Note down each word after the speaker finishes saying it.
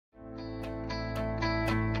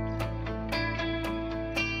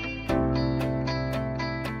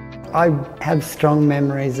I have strong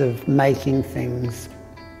memories of making things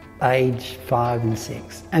age 5 and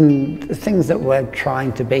 6, and things that were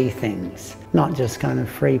trying to be things, not just kind of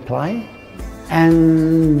free play.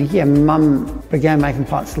 And yeah, Mum began making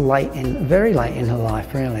pots very late in her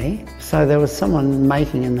life, really. So there was someone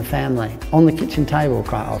making in the family, on the kitchen table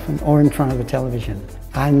quite often, or in front of the television.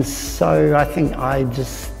 And so I think I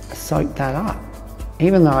just soaked that up,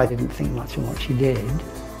 even though I didn't think much of what she did.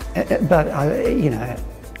 But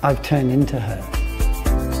I've turned into her.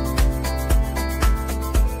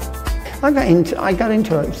 I got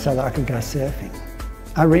into it so that I could go surfing.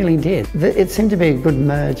 I really did. It seemed to be a good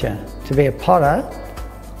merger, to be a potter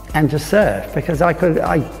and to surf, because I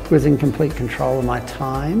was in complete control of my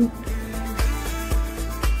time.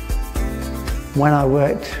 When I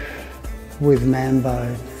worked with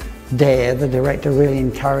Mambo, Dare, the director, really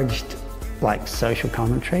encouraged like social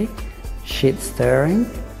commentary, shit stirring.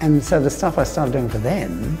 And so the stuff I started doing for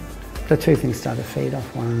them, the two things started to feed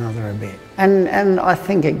off one another a bit. And I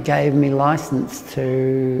think it gave me license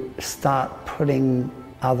to start putting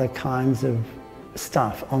other kinds of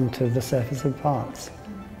stuff onto the surface of pots.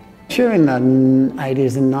 During the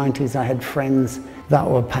 80s and 90s, I had friends that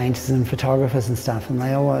were painters and photographers and stuff, and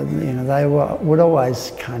they would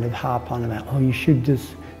always kind of harp on about, oh, you should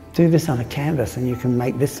just do this on a canvas and you can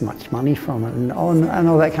make this much money from it, and all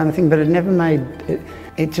that kind of thing, but it never made,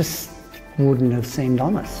 it just wouldn't have seemed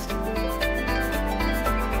honest.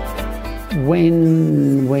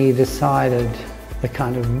 When we decided the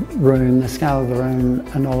kind of room, the scale of the room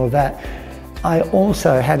and all of that, I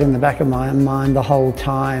also had in the back of my mind the whole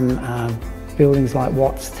time buildings like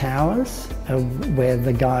Watts Towers, where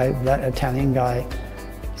that Italian guy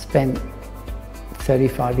spent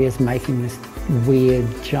 35 years making this weird,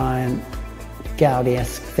 giant,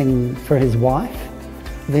 Gaudi-esque thing for his wife.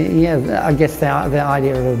 I guess the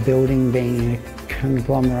idea of a building being a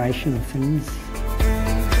conglomeration of things.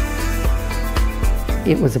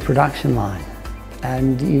 It was a production line,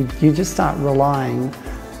 and you just start relying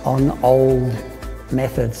on old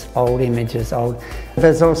methods, old images,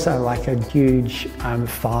 There's also like a huge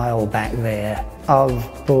file back there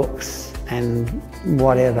of books and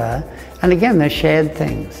whatever. And again, they're shared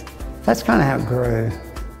things. That's kind of how it grew.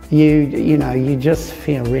 You just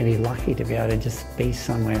feel really lucky to be able to just be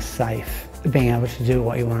somewhere safe, being able to do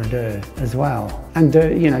what you want to do as well. And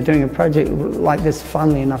doing a project like this,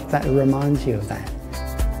 funnily enough, that reminds you of that.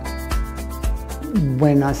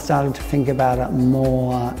 When I started to think about it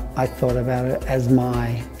more, I thought about it as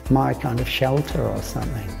my kind of shelter or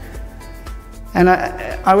something. And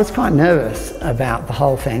I was quite nervous about the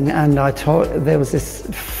whole thing, and there was this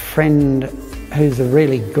friend who's a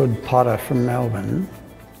really good potter from Melbourne,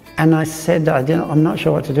 and I said, I'm not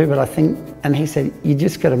sure what to do, but I think, and he said, you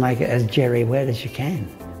just got to make it as Gerry Wedd as you can.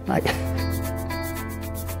 Like,